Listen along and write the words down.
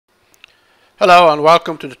Hello and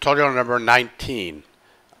welcome to tutorial number 19.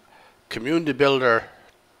 Community Builder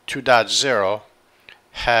 2.0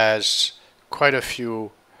 has quite a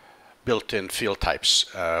few built-in field types.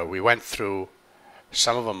 We went through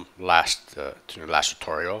some of them last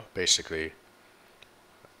tutorial, basically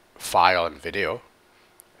file and video,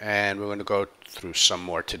 and we're going to go through some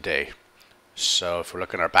more today. So if we're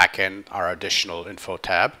looking at our backend, our additional info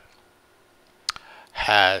tab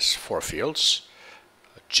has 4 fields.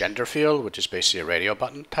 Gender field, which is basically a radio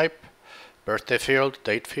button type, birthday field,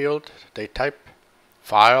 date type,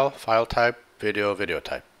 file type, video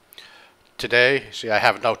type. Today, see I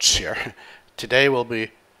have notes here. Today we'll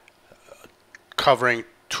be covering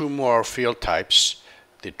 2 more field types,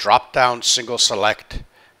 the drop-down single select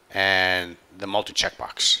and the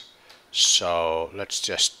multi-checkbox. So let's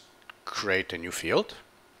just create a new field.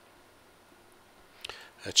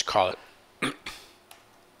 Let's call it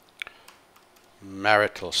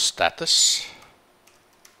marital status.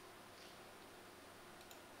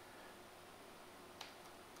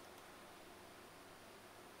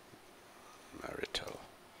 Marital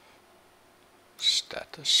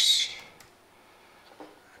status.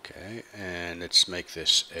 Okay, and let's make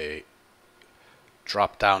this a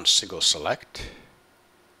drop-down single select.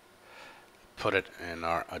 Put it in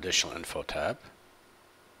our additional info tab.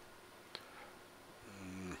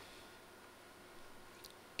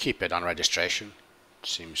 Keep it on registration,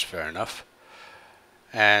 seems fair enough.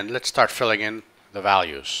 And let's start filling in the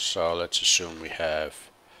values. So let's assume we have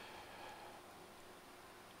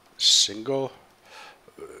single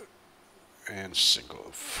and single.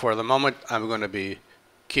 For the moment, I'm going to be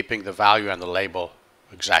keeping the value and the label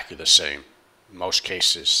exactly the same. In most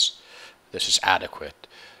cases, this is adequate.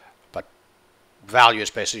 But value is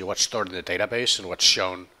basically what's stored in the database and what's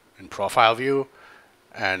shown in profile view,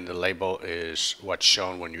 and the label is what's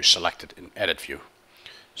shown when you select it in edit view.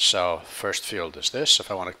 So first field is this.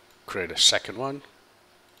 If I want to create a second one,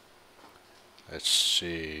 let's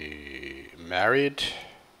see, married,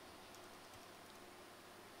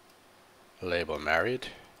 label married.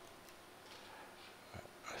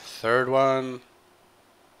 A third one,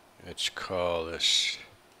 let's call this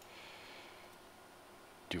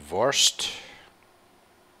divorced.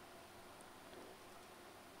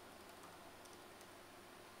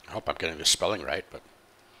 I hope I'm getting the spelling right, but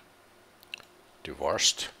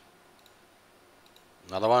divorced.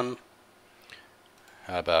 Another one.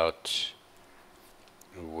 How about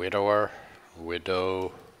widower,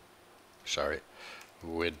 widow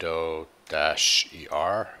dash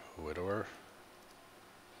ER, widower.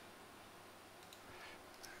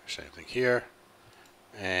 Same thing here.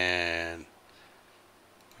 And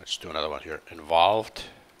let's do another one here, involved.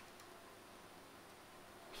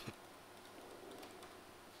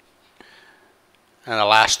 And the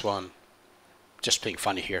last one, just being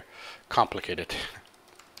funny here, complicated.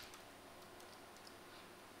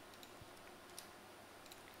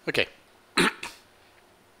 Okay.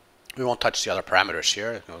 We won't touch the other parameters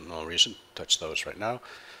here. No reason to touch those right now.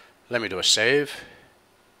 Let me do a save.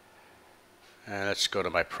 And let's go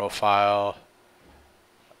to my profile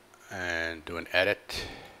and do an edit.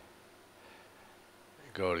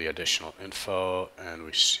 Go to the additional info and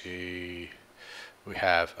we see we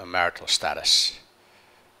have a marital status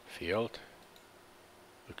field.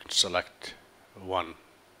 We can select one.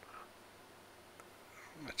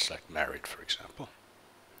 Let's select married, for example.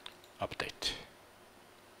 Update.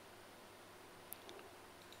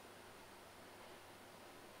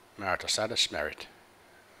 Marital status, married.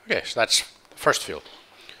 Okay, so that's the first field.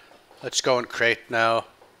 Let's go and create now.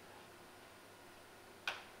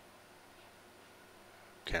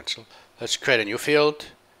 Cancel. Let's create a new field.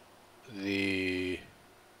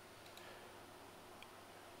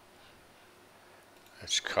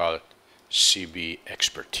 Let's call it CB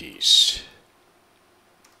expertise.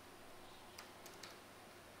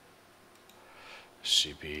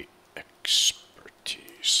 CB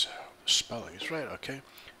expertise. The spelling is right, okay.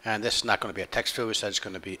 And this is not going to be a text field. We said it's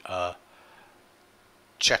going to be a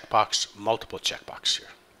checkbox, multiple checkbox here.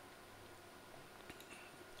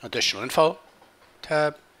 Additional info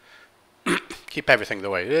tab. Keep everything the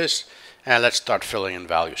way it is. And let's start filling in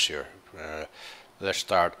values here. Let's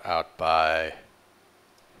start out by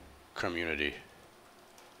community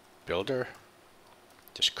builder.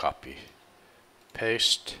 Just copy,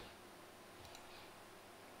 paste,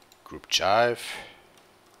 group jive.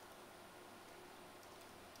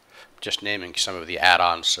 Just naming some of the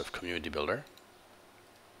add-ons of community builder.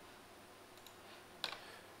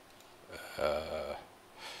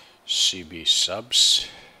 CB subs.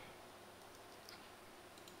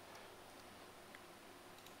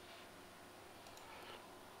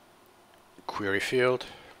 Query field.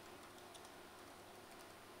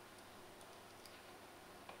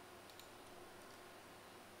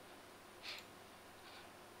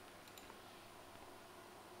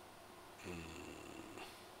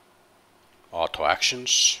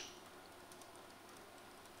 Actions.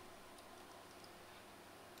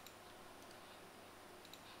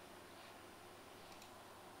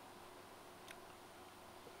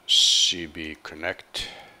 CB Connect.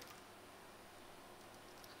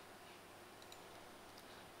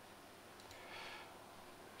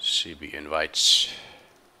 CB Invites.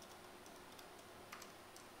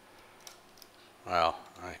 Well,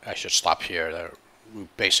 I should stop here. We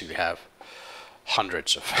basically have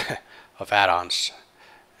hundreds of, of add-ons.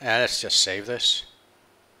 And let's just save this.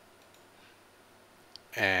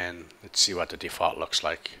 And let's see what the default looks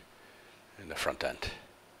like in the front end.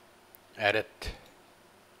 Edit.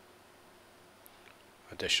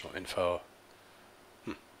 Additional info.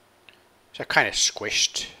 So kind of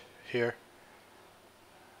squished here.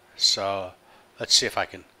 So let's see if I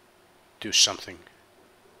can do something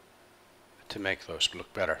to make those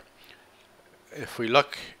look better. If we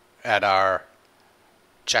look at our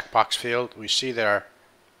checkbox field, we see there are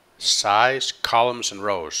size, columns, and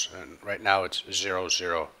rows, and right now it's 0,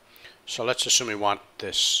 0. So let's assume we want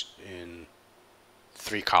this in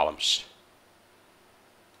 3 columns.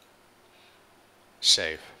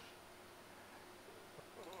 Save.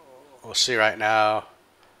 We'll see right now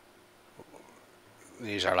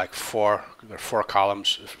these are like there are 4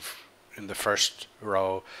 columns in the first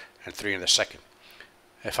row and 3 in the second.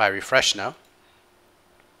 If I refresh now,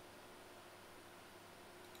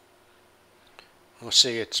 we'll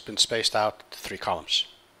see it's been spaced out to 3 columns.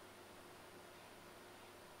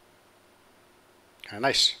 Kind of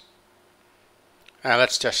nice. And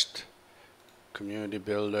let's just Community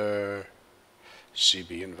Builder,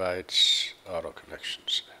 CB Invites, Auto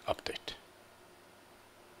Connections, Update.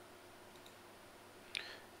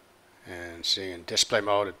 And see, in display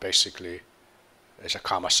mode, it basically is a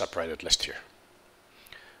comma separated list here.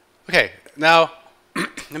 Okay, now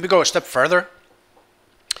let me go a step further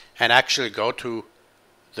and actually go to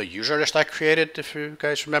the user list I created, if you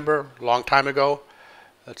guys remember, a long time ago.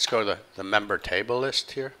 Let's go to the member table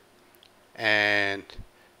list here and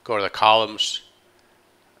go to the columns.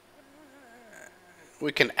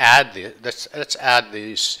 We can add let's add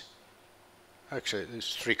these. Actually,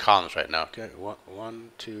 there's 3 columns right now. Okay,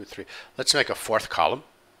 1, 2, 3. Let's make a 4th column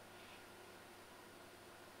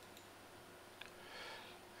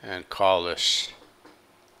and call this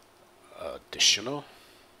additional.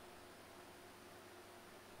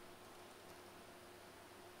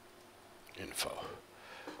 Info.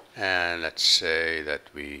 And let's say that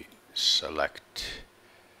we select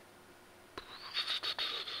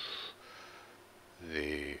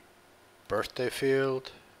the birthday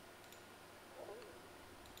field,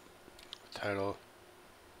 title,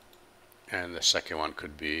 and the second one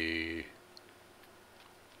could be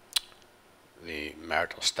the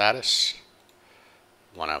marital status.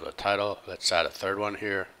 One out of the title. Let's add a 3rd one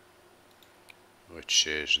here, which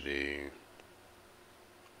is the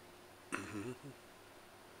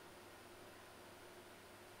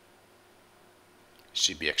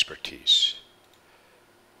CB expertise.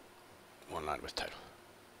 One line with title.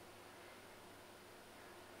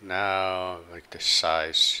 Now, like the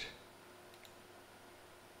size.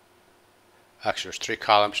 Actually, there's 3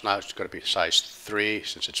 columns. Now it's going to be size 3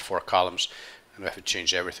 since it's 4 columns, and we have to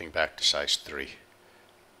change everything back to size 3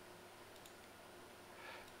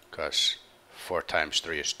 because 4 times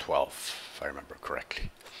 3 is 12, if I remember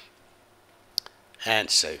correctly. And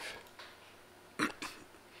save.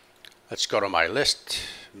 Let's go to my list,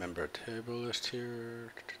 member table list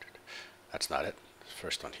here. That's not it.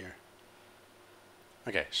 First one here.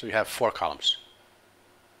 Okay, so we have 4 columns.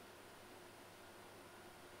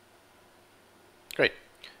 Great.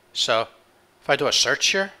 So if I do a search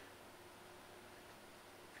here,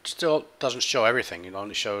 it still doesn't show everything. It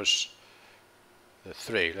only shows the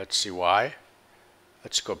 3. Let's see why.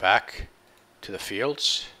 Let's go back to the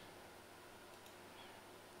fields.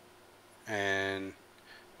 And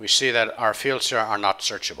we see that our fields here are not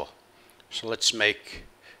searchable. So let's make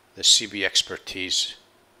the CB expertise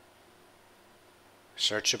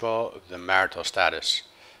searchable, the marital status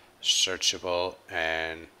searchable,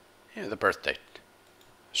 and the birth date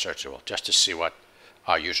searchable, just to see what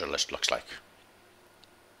our user list looks like.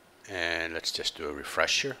 And let's just do a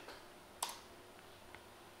refresh here.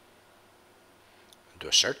 Do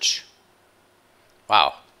a search.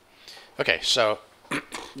 Wow. Okay, so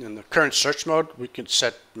in the current search mode, we can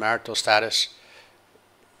set marital status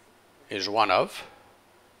is one of.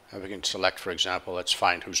 And we can select, for example, let's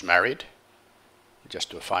find who's married. Just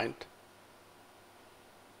do a find.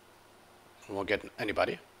 We won't get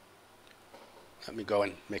anybody. Let me go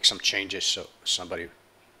and make some changes so somebody,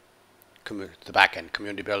 the backend,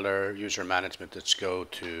 community builder, user management, let's go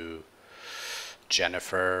to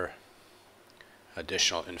Jennifer.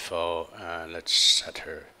 additional info, and let's set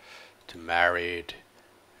her to married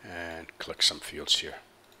and click some fields here.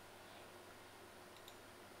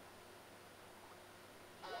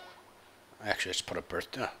 Actually, let's put a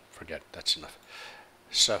birthday. Oh, forget, that's enough.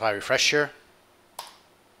 So if I refresh here,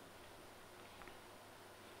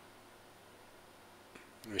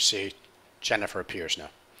 you see Jennifer appears now.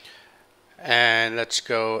 And let's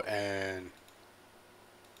go and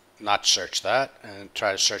not search that and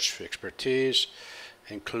try to search for expertise.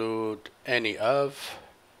 Include any of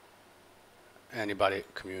anybody,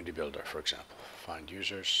 community builder, for example. Find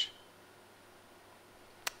users.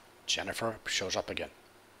 Jennifer shows up again.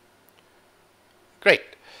 Great.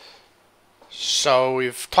 So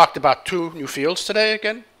we've talked about two new fields today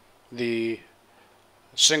again. The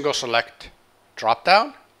single select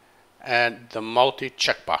dropdown and the multi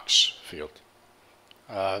checkbox field.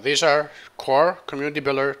 These are core Community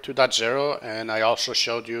Builder 2.0, and I also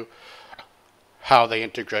showed you how they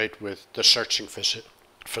integrate with the searching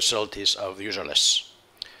facilities of user lists.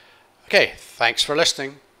 Okay, thanks for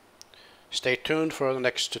listening. Stay tuned for the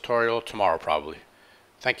next tutorial tomorrow probably.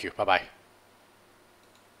 Thank you. Bye-bye.